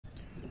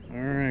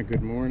Alright,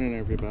 good morning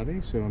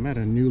everybody. So I'm at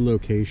a new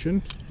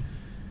location.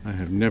 I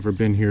have never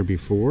been here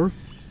before.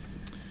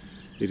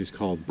 It is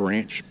called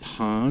Branch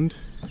Pond.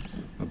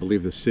 I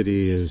believe the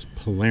city is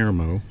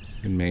Palermo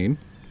in Maine.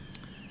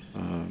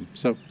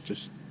 So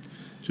just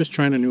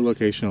trying a new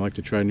location. I like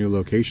to try new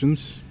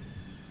locations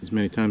as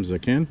many times as I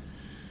can,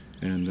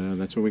 and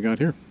that's what we got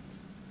here.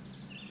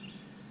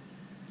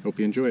 Hope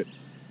you enjoy it.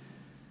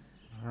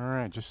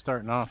 Alright, just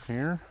starting off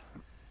here.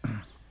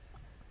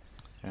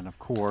 And of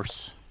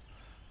course,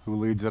 who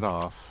leads it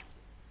off?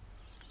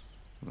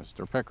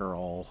 Mr.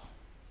 Pickerel.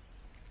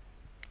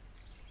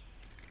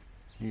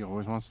 He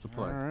always wants to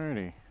play.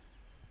 Alrighty.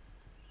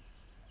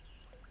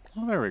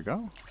 Well, there we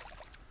go.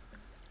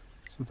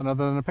 Something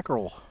other than a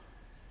pickerel.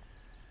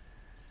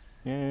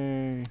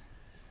 Yay. And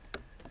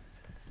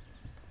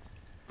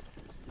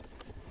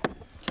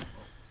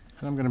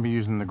I'm going to be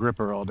using the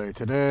gripper all day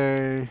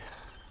today,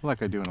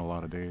 like I do in a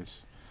lot of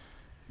days.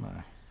 My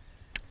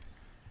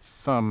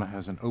thumb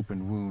has an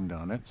open wound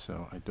on it,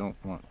 so I don't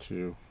want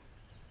to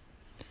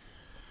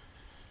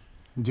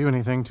do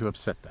anything to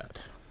upset that.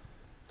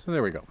 So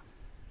there we go.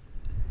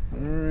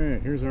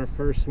 Alright, here's our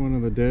first one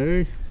of the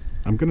day.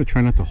 I'm going to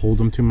try not to hold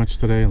them too much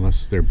today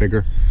unless they're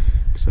bigger,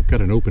 because I've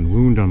got an open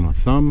wound on my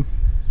thumb.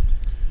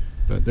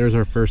 But there's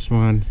our first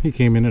one. He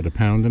came in at £1.25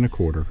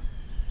 pounds.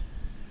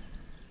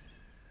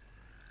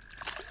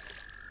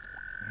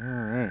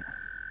 Alright.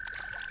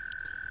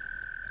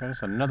 Got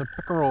us another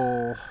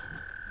pickerel.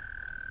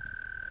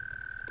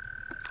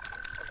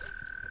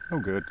 Oh,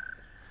 good.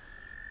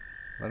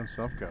 Let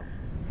himself go.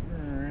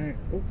 Alright.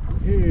 Oh,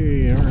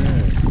 hey,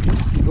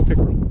 alright. Go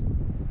pickerel.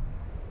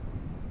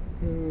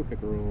 Go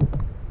pickerel.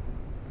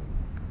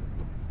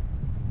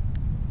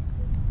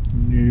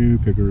 New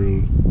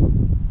pickerel.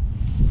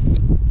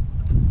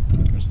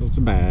 So it's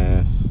a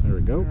bass. There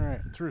we go. Alright,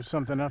 threw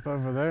something up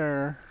over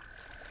there.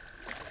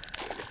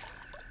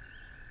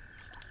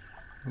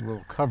 A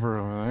little cover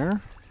over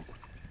there.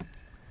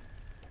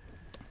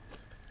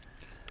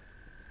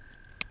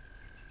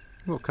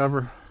 Little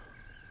cover,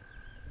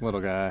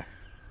 little guy.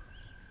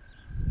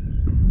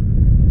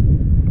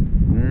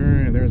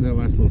 Alright, there's that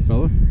last little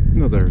fella.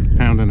 Another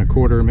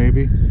 £1.25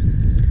 maybe.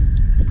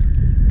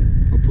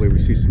 Hopefully we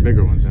see some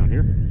bigger ones out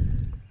here.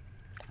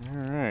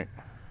 Alright.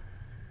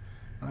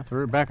 I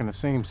threw it back in the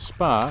same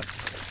spot.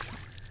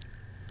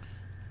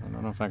 I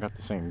don't know if I got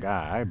the same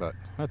guy, but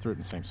I threw it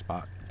in the same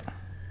spot.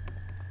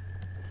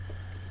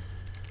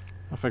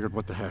 I figured,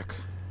 what the heck.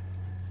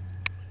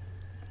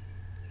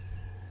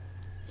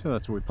 So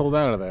that's what we pulled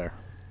out of there.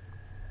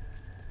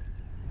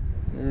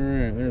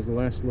 Alright, there's the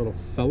last little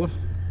fella.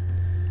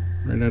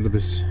 Right out of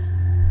this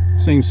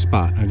same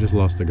spot. I just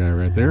lost a guy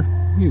right there.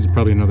 He's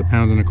probably another £1.25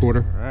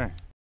 pounds. Alright.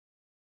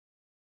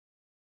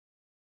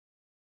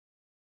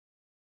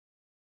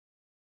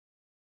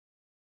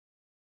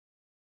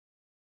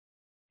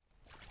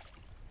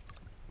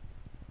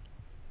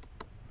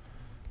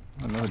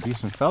 Another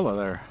decent fella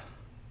there.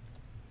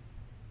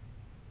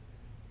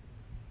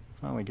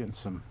 Finally getting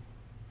some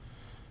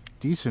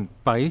decent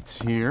bites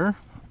here.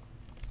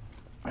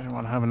 I didn't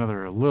want to have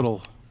another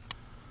little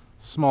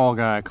small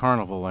guy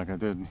carnival like I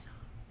did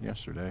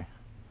yesterday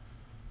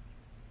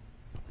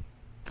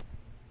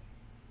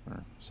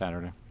or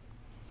Saturday.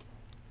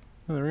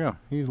 Oh, there we go.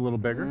 He's a little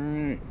bigger.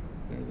 Alright,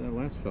 there's that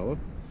last fella.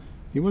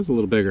 He was a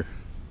little bigger.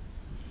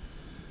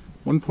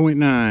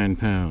 1.9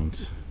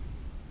 pounds.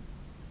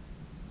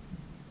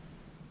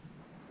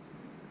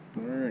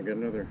 Alright, got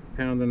another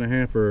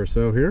 £1.50 or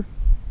so here.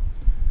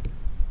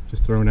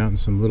 Just throwing out in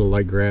some little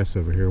light grass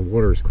over here.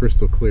 Water is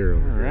crystal clear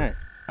over here. Alright,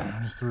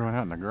 I'm just throwing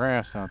out in the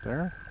grass out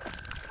there.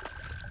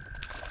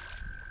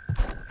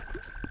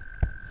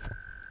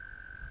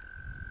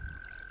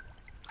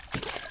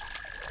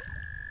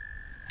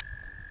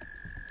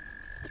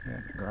 Throw out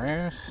in the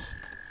grass.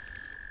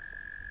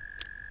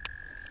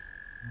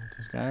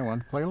 This guy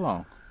wanted to play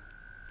along.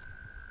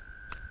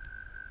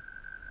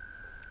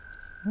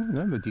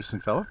 Another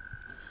decent fella.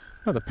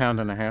 Another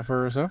 £1.50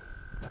 or so.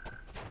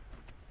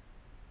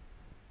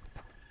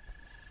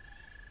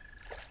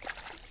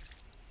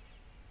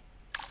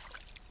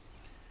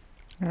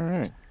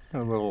 Alright,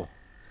 got a little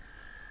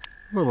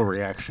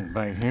reaction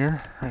bite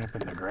here, right up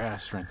in the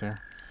grass right there.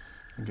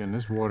 Again,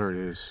 this water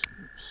is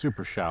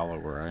super shallow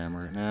where I am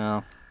right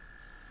now.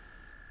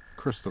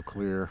 Crystal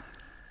clear.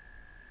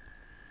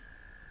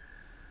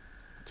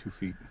 2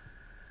 feet.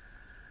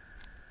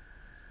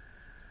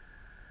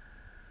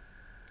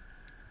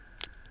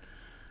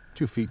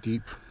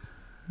 Deep.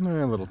 A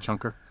little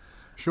chunker.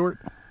 Short.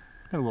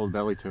 Got a little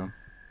belly to him.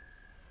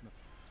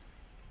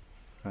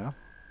 Well,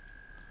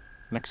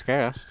 next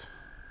cast.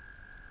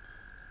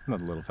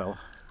 Another little fella.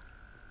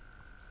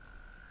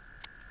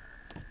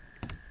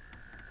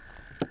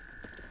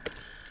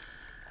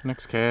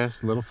 Next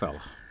cast, little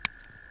fella.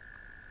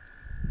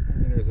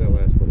 And there's that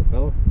last little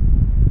fella.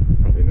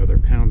 Probably another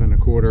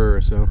 £1.25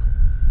 or so.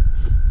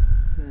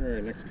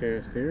 Alright, next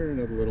cast here,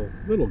 another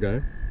little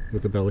guy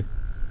with a belly.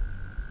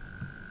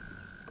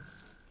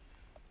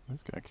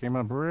 This guy came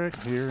up right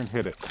here and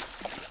hit it.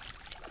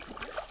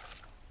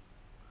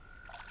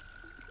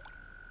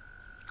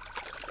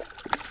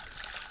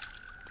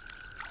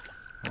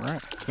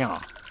 Alright,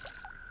 yeah.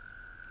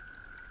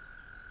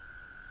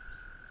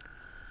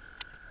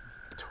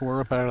 Tore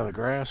up out of the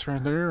grass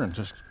right there and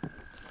just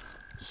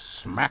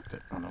smacked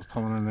it when I was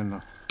pulling it in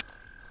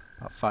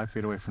about 5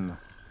 feet away from the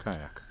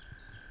kayak.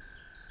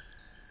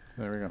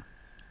 There we go.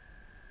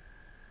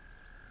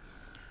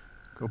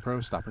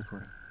 GoPro, stop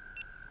recording.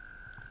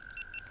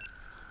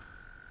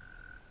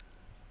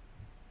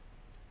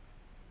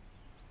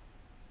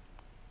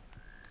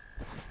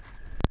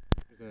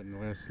 There's that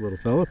nice little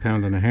fella,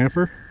 pound and a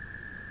halfer.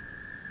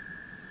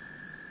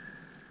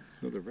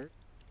 So they're very...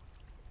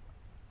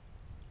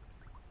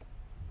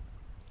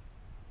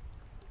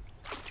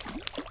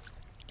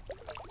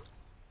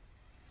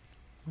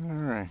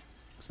 Alright,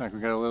 looks like we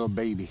got a little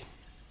baby.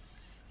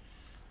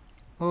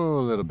 Oh,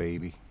 little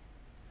baby.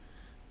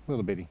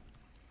 Little bitty.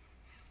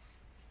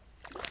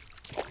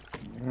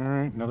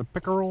 Alright, another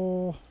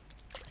pickerel.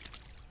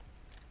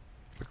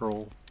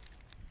 Pickerel.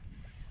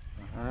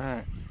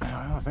 Alright,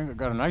 well, I think I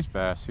got a nice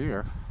bass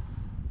here.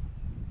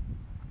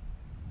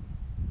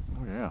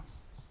 Oh yeah.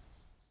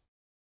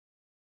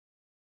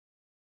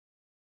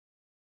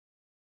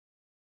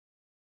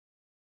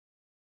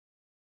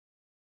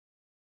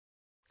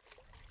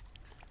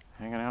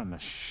 Hanging out in the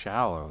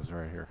shallows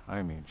right here.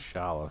 I mean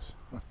shallows.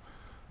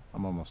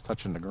 I'm almost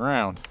touching the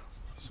ground.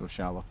 It's so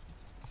shallow.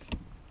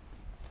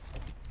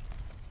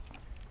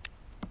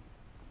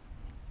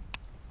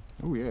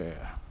 Oh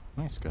yeah,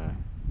 nice guy.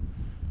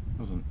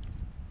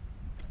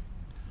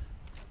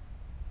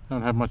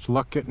 Don't have much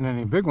luck getting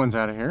any big ones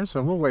out of here,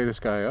 so we'll weigh this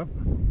guy up.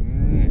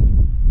 Alright.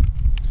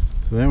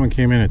 So that one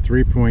came in at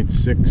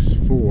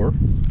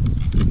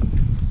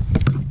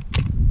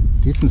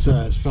 3.64. Decent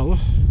sized fella.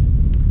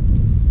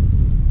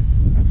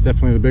 That's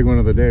definitely the big one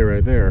of the day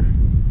right there.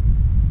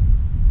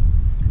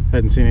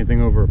 Hadn't seen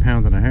anything over 1.5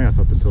 pounds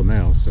up until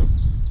now, so.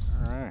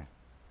 Alright.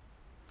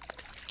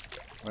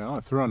 Well, I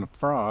threw on the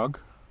frog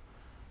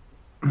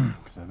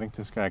because I think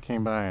this guy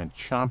came by and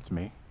chomped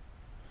me.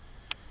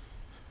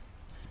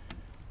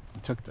 I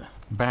took the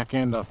back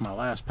end off my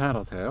last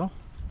paddle tail,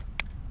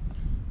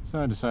 so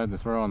I decided to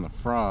throw on the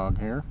frog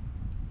here.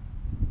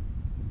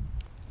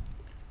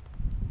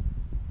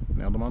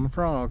 Nailed him on the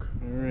frog.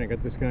 Alright, I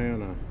got this guy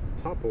on a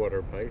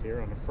topwater bite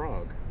here on a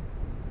frog.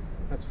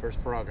 That's the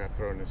first frog I've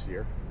thrown this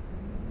year.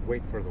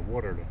 Wait for the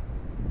water to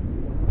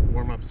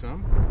warm up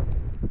some.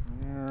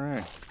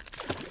 Alright.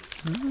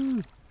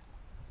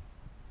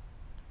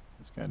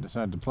 This guy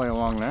decided to play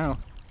along now.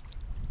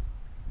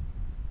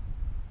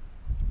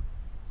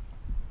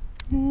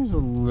 He's a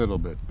little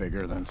bit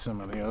bigger than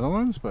some of the other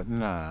ones, but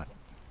not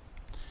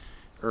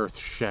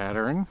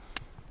earth-shattering.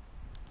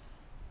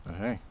 But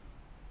hey,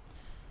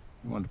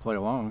 he wanted to play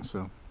along,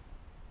 so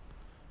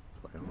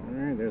play along.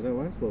 Alright, there's that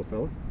last little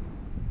fella.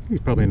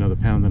 He's probably another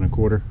 1.25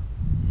 pounds.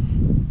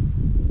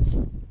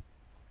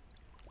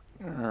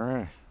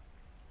 Alright.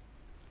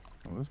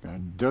 Well, this guy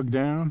dug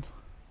down.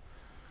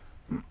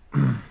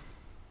 I'm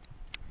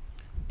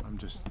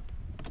just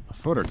a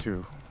foot or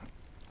two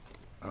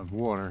of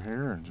water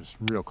here and just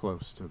real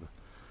close to the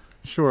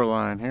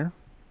shoreline here.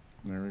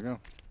 There we go.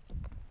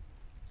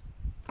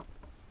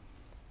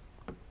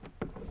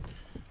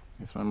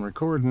 If I'm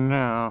recording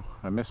now,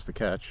 I missed the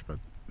catch, but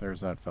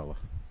there's that fella.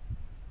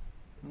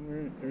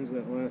 Alright, there's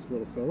that last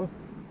little fella.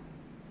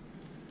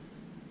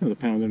 Another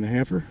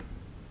 1.5 pounds.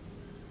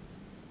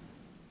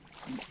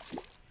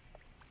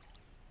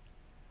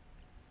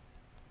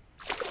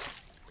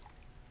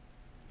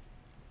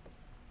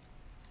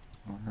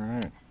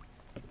 Alright.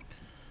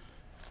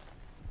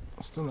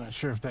 Still not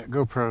sure if that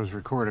GoPro is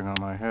recording on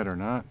my head or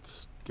not.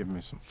 It's giving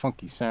me some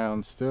funky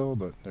sounds still,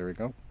 but there we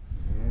go.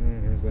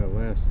 Alright, here's that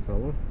last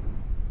fella.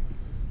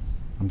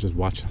 I'm just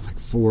watching like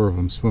 4 of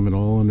them swimming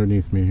all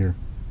underneath me here.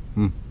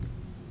 Alright,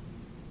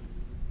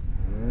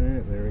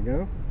 there we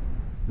go.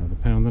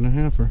 Another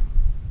 1.5 pounds.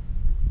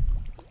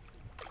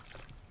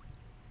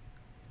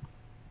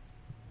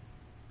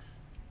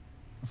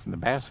 From the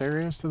bass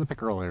areas to the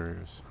pickerel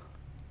areas.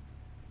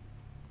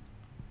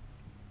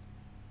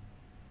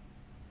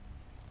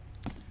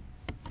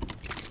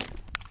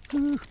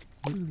 Ooh,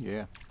 ooh,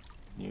 yeah.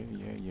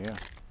 Yeah.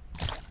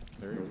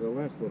 There's the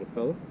last little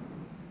fella.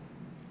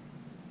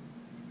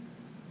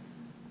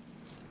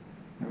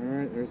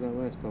 Alright, there's that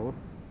last fella.